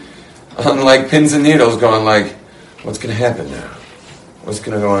waiting on like pins and needles going like, what's going to happen now? What's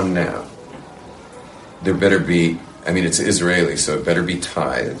going to go on now? There better be, I mean, it's Israeli, so it better be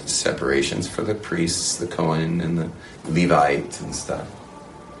tithe, separations for the priests, the Kohen, and the Levite and stuff.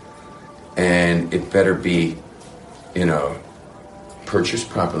 And it better be, you know, purchased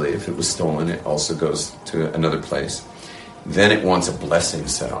properly. If it was stolen, it also goes to another place. Then it wants a blessing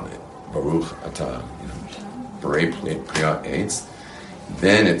set on it. Baruch atah, you know, Berei Priya Eitz.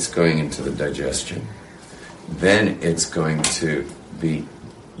 Then it's going into the digestion. then it's going to be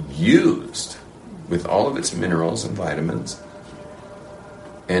used with all of its minerals and vitamins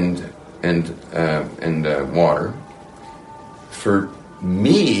and water for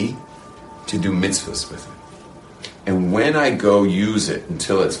me to do mitzvahs with it. And when I go use it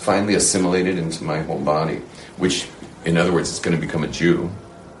until it's finally assimilated into my whole body, which, in other words, it's going to become a Jew,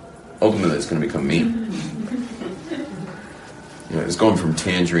 ultimately it's going to become me. It's going from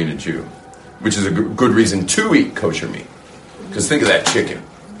tangerine to Jew, which is a good reason to eat kosher meat. Because think of that chicken.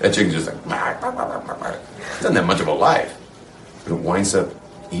 That chicken's just like, doesn't have much of a life. But it winds up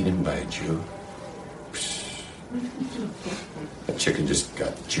eaten by a Jew. That chicken just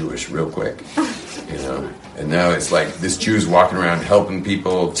got Jewish real quick, And now it's like this Jew's walking around helping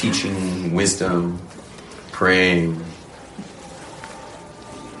people, teaching wisdom, praying.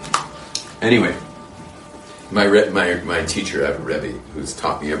 Anyway, my teacher, I have a Rebbe who's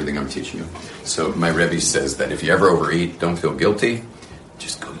taught me everything I'm teaching you. So my Rebbe says that if you ever overeat, don't feel guilty.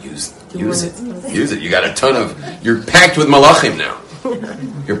 Just go use it. Use it. You got a ton of. You're packed with malachim now.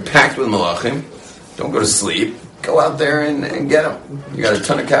 You're packed with malachim. Don't go to sleep. Go out there and get them. You got a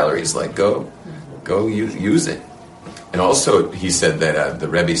ton of calories. Like go use it. And also, he said that the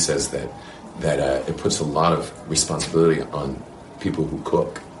Rebbe says that it puts a lot of responsibility on people who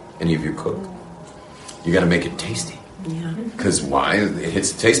cook. Any of you cook? You got to make it tasty. Yeah. Because why? It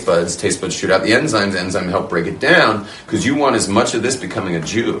hits the taste buds. Taste buds shoot out the enzymes. Enzymes help break it down. Because you want as much of this becoming a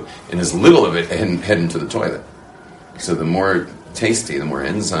Jew and as little of it heading to the toilet. So the more tasty, the more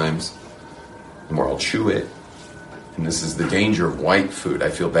enzymes, the more I'll chew it. And this is the danger of white food.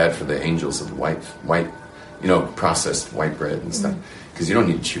 I feel bad for the angels of white, processed white bread and stuff. Because you don't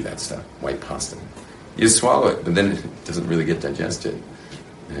need to chew that stuff, white pasta. You just swallow it, but then it doesn't really get digested.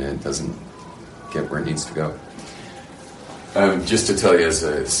 And it doesn't get where it needs to go. Just to tell you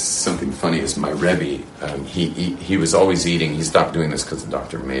something funny is my Rebbe, he was always eating, he stopped doing this because the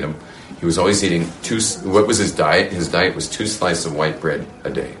doctor made him. He was always eating what was his diet? His diet was 2 slices of white bread a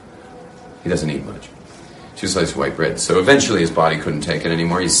day. He doesn't eat much. 2 slices of white bread. So eventually his body couldn't take it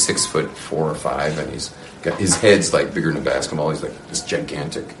anymore. He's 6'4" or 5", and his head's like bigger than a basketball. He's like this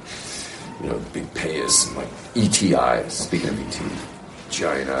gigantic, big payas, like ET eyes. Speaking of ET,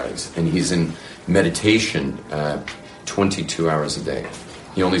 giant eyes. And he's in meditation 22 hours a day.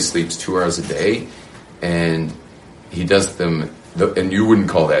 He only sleeps 2 hours a day, and he does them, and you wouldn't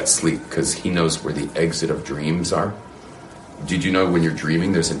call that sleep because he knows where the exit of dreams are. Did you know when you're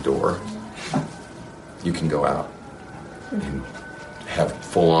dreaming there's a door? You can go out and have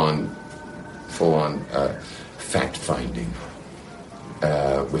full-on fact-finding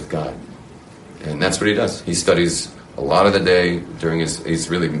with God. And that's what he does. He studies a lot of the day during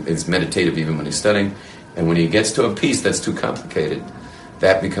he's meditative even when he's studying. And when he gets to a piece that's too complicated,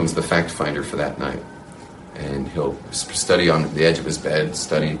 that becomes the fact finder for that night. And he'll study on the edge of his bed,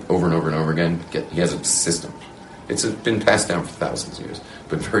 study over and over and over again. He has a system. It's been passed down for thousands of years,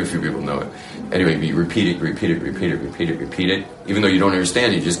 but very few people know it. Anyway, you repeat it. Even though you don't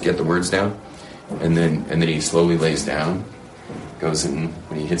understand, you just get the words down. And then he slowly lays down, goes in,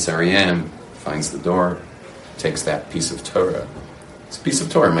 when he hits REM, finds the door, takes that piece of Torah. It's a piece of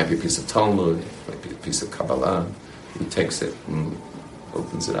Torah. It might be a piece of Talmud. It might be a piece of Kabbalah. He takes it and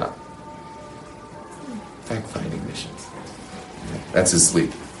opens it up. Fact-finding missions. That's his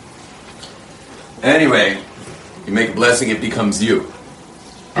sleep. Anyway, you make a blessing, it becomes you.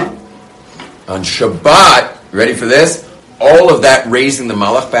 On Shabbat, ready for this? All of that raising the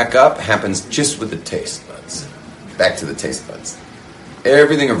malach back up happens just with the taste buds. Back to the taste buds.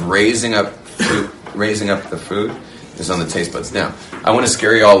 Everything of raising up the food is on the taste buds. Now, I want to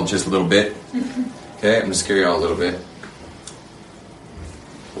scare you all just a little bit. Okay, I'm going to scare you all a little bit.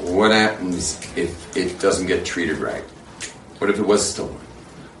 What happens if it doesn't get treated right? What if it was stolen?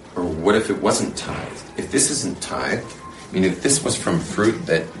 Or what if it wasn't tithed? If this isn't tithed, I mean, if this was from fruit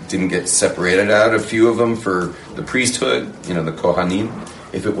that didn't get separated out, a few of them for the priesthood, the Kohanim,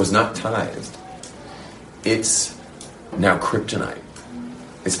 if it was not tithed, it's now kryptonite.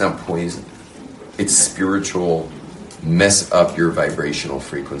 It's now poison. It's spiritual, mess up your vibrational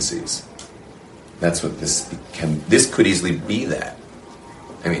frequencies. That's what this could easily be that.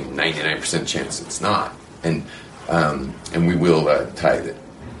 I mean, 99% chance it's not. And we will tithe it,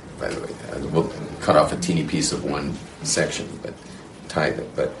 by the way. We'll cut off a teeny piece of one section, but tithe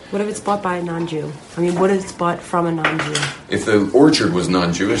it. But what if it's bought by a non-Jew? I mean, what if it's bought from a non-Jew? If the orchard was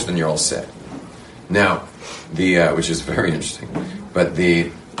non-Jewish, then you're all set. Now, which is very interesting. But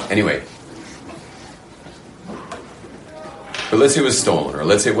anyway. But let's say it was stolen, or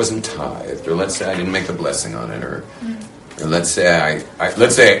let's say it wasn't tithed, or let's say I didn't make the blessing on it, or Or let's say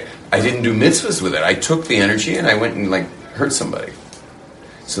I didn't do mitzvahs with it. I took the energy and I went and like hurt somebody.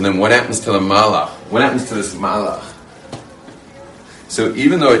 So then what happens to the malach? What happens to this malach? So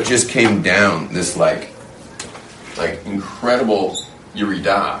even though it just came down this like incredible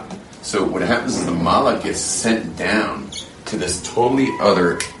yeridah, so what happens is the malach gets sent down to this totally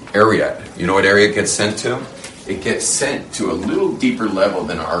other area. You know what area it gets sent to? It gets sent to a little deeper level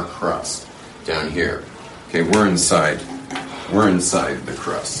than our crust down here. Okay, we're inside the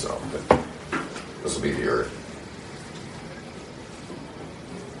crust, so but this will be the earth.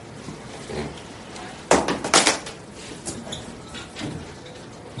 Okay.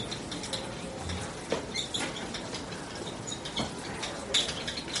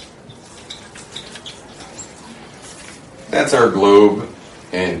 That's our globe,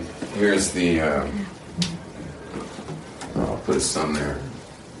 and here's the. I'll put a sun there.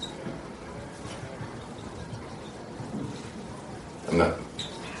 I'm not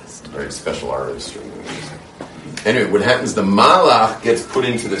a very special artist or anything. Anyway, what happens, the malach gets put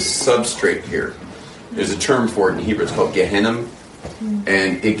into this substrate here. There's a term for it in Hebrew, it's called Gehenna.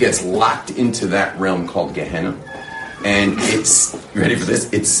 And it gets locked into that realm called Gehenna. And it's, you ready for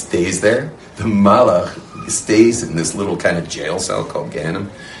this? It stays there. The malach stays in this little kind of jail cell called Gehenna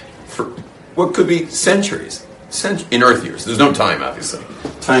for what could be centuries. In Earth years. There's no time, obviously.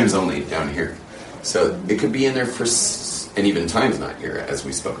 Time's only down here. So it could be in there for, and even time's not here, as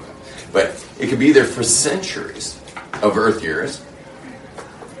we spoke about. But it could be there for centuries of Earth years,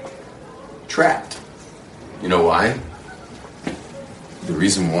 trapped. You know why? The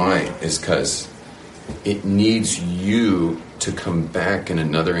reason why is because it needs you to come back in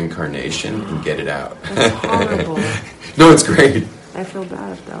another incarnation and get it out. That's horrible. No, it's great. I feel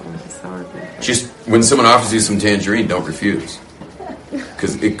bad if that was horrible. Just when someone offers you some tangerine, don't refuse,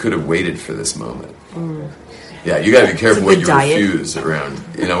 because it could have waited for this moment. Yeah, you got to be careful what you refuse around.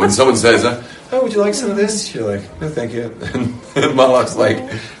 You know, when someone says, "Oh, would you like some of this?" You're like, "No, thank you." And Malach's like,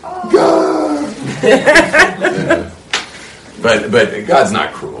 "God." Yeah. But God's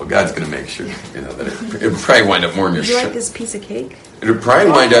not cruel. God's going to make sure that it'll probably wind up more in your. Would you like this piece of cake? It'll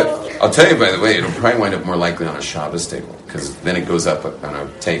probably wind up. I'll tell you, by the way, it'll probably wind up more likely on a Shabbos table, because then it goes up on a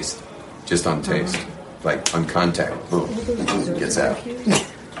taste, just on taste, like on contact. Boom, gets out.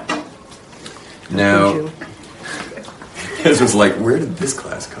 Now, this was like, where did this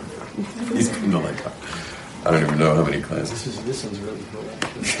class come from? He's kind of like, I don't even know how many classes. This one's really cool.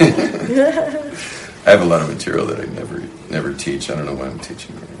 I have a lot of material that I never teach. I don't know why I'm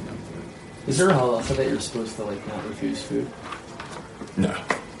teaching right now. Is there a halacha that you're supposed to like not refuse food? No,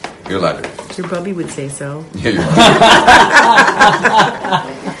 you're allowed to. Your bubby would say so. Yeah,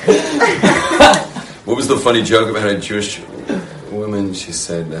 what was the funny joke about a Jewish woman? She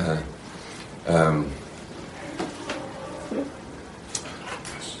said, it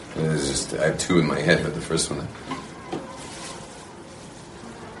was just, I have two in my head, but the first one,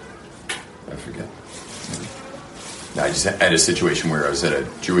 I forget. I just had a situation where I was at a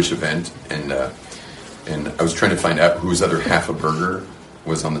Jewish event, and I was trying to find out whose other half a burger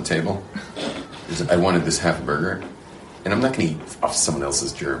was on the table. I wanted this half a burger, and I'm not going to eat off someone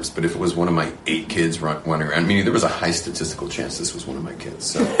else's germs, but if it was one of my 8 kids running around, meaning there was a high statistical chance this was one of my kids.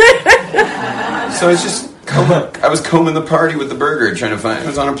 So I was just combing the party with the burger, trying to find. It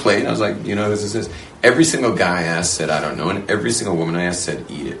was on a plate, and I was like, who this is? Every single guy I asked said, I don't know, and every single woman I asked said,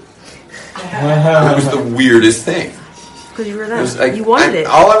 eat it. It was the weirdest thing. Because you were that. Like, you wanted it.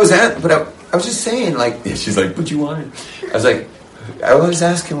 All I was at, but I was just saying, like, she's like, but you wanted it. I was like, I was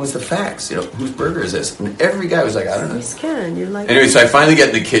asking what's the facts, whose burger is this? And every guy was like, I don't know. You scared. You're like. Anyway, so I finally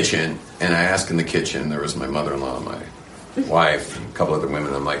get in the kitchen, and I ask in the kitchen, there was my mother-in-law, my wife, a couple other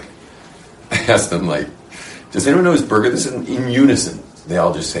women. I'm like, I asked them, like, does anyone know whose burger this is? In unison, they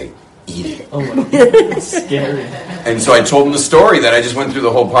all just say, eat it. Oh my God, that's scary. And so I told them the story that I just went through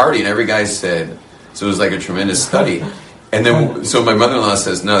the whole party, and every guy said, so it was like a tremendous study. And then, so my mother-in-law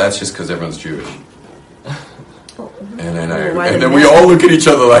says, no, that's just because everyone's Jewish. And then we all look at each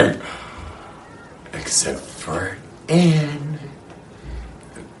other like, except for Anne.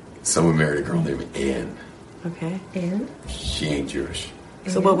 Someone married a girl named Anne. Okay. And? She ain't Jewish.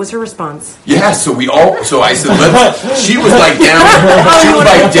 So what was her response? Yeah, so I said, she was like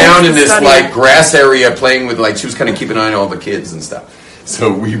down in this like grass area playing with she was kind of keeping an eye on all the kids and stuff.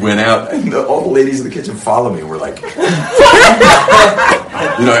 So we went out, and all the ladies in the kitchen followed me. We're like, everyone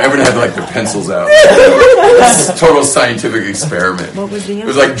had like their pencils out. This is a total scientific experiment. What was the answer? It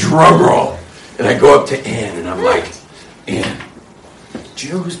was like drum roll. And I go up to Anne, and I'm like, Anne, do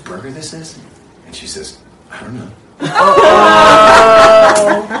you know whose burger this is? And she says, I don't know.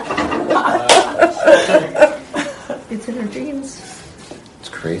 It's in her dreams. It's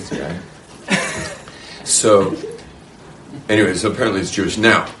crazy, right? So, anyway, so apparently it's Jewish.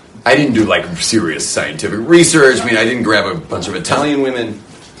 Now, I didn't do like serious scientific research. I mean, I didn't grab a bunch of Italian women.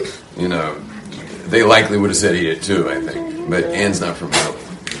 You know, they likely would have said eat it too, I think. But Anne's not from Italy.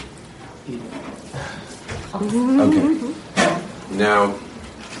 Okay. Now,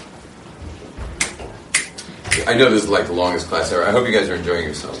 I know this is like the longest class ever. I hope you guys are enjoying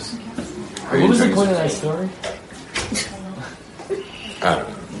yourselves. Are you What was the enjoying point of that yourselves? story? I don't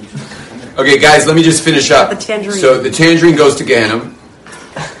know. Okay, guys, let me just finish up. The tangerine. So the tangerine goes to Gehenna,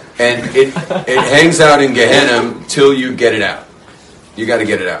 and it hangs out in Gehenna till you get it out. You got to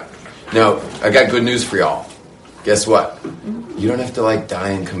get it out. Now, I got good news for y'all. Guess what? You don't have to like die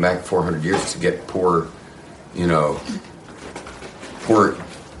and come back 400 years to get poor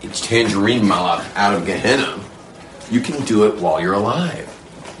tangerine malach out of Gehenna. You can do it while you're alive.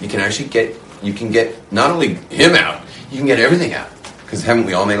 You can actually get not only him out, you can get everything out. Because haven't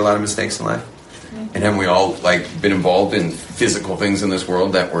we all made a lot of mistakes in life? And haven't we all like been involved in physical things in this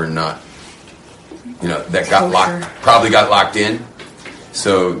world that were not, that got probably got locked in?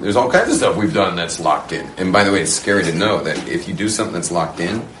 So there's all kinds of stuff we've done that's locked in. And by the way, it's scary to know that if you do something that's locked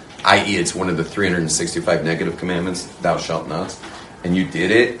in, i.e. it's one of the 365 negative commandments, thou shalt not, and you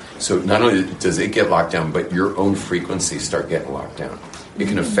did it, so not only does it get locked down, but your own frequencies start getting locked down. It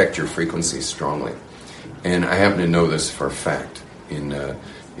can affect your frequencies strongly. And I happen to know this for a fact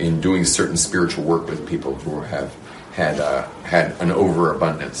in doing certain spiritual work with people who have had an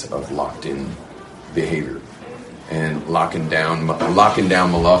overabundance of locked-in behavior and locking down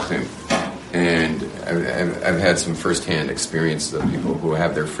malachim. And I've had some firsthand experience of people who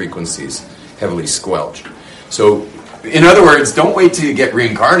have their frequencies heavily squelched. So, in other words, don't wait till you get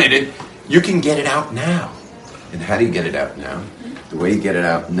reincarnated. You can get it out now. And how do you get it out now? The way you get it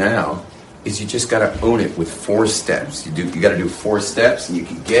out now is you just got to own it with 4 steps. You got to do 4 steps, and you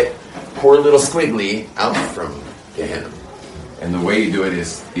can get poor little squiggly out from Gehenna. And the way you do it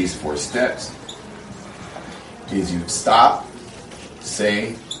is these 4 steps. Is you stop,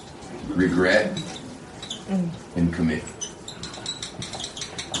 say, regret, and commit.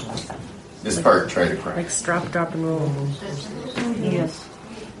 This part, try to cry. Like strop, drop, and roll. Yes.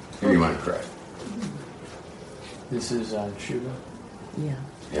 Here you want to cry. This is Shuba. Yeah.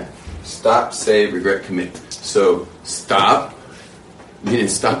 Yeah. Stop, say, regret, commit. So stop, meaning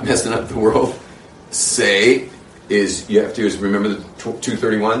stop messing up the world. Say is you have to remember the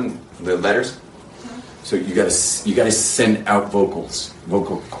 231, the letters. So you got to send out vocal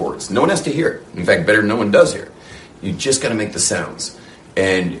cords. No one has to hear it. In fact, better no one does hear it. You just got to make the sounds,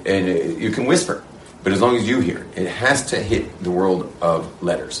 and you can whisper, but as long as you hear it, it has to hit the world of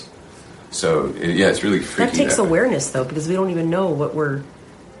letters. So yeah, it's really freaky. That takes awareness though, because we don't even know what we're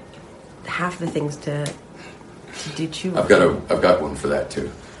half the things to do too. I've got one for that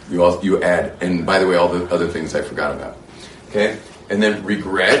too. You add, and by the way, all the other things I forgot about. Okay, and then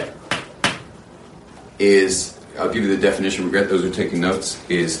regret is, I'll give you the definition of regret. Those who are taking notes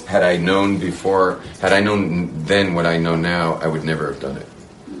is, had I known then what I know now, I would never have done it.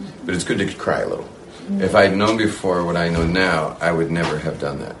 But it's good to cry a little. If I had known before what I know now, I would never have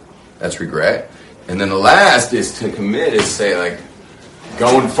done that. That's regret. And then the last is to commit, is say like,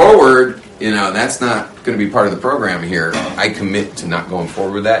 going forward, that's not going to be part of the program here. I commit to not going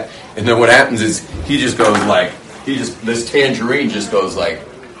forward with that. And then what happens is this tangerine just goes like,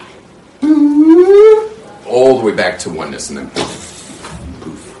 all the way back to oneness, and then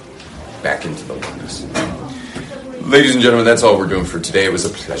poof, back into the oneness. Ladies and gentlemen, that's all we're doing for today. It was a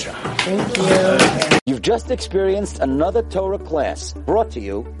pleasure. Thank you. You've just experienced another Torah class brought to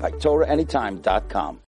you by TorahAnytime.com.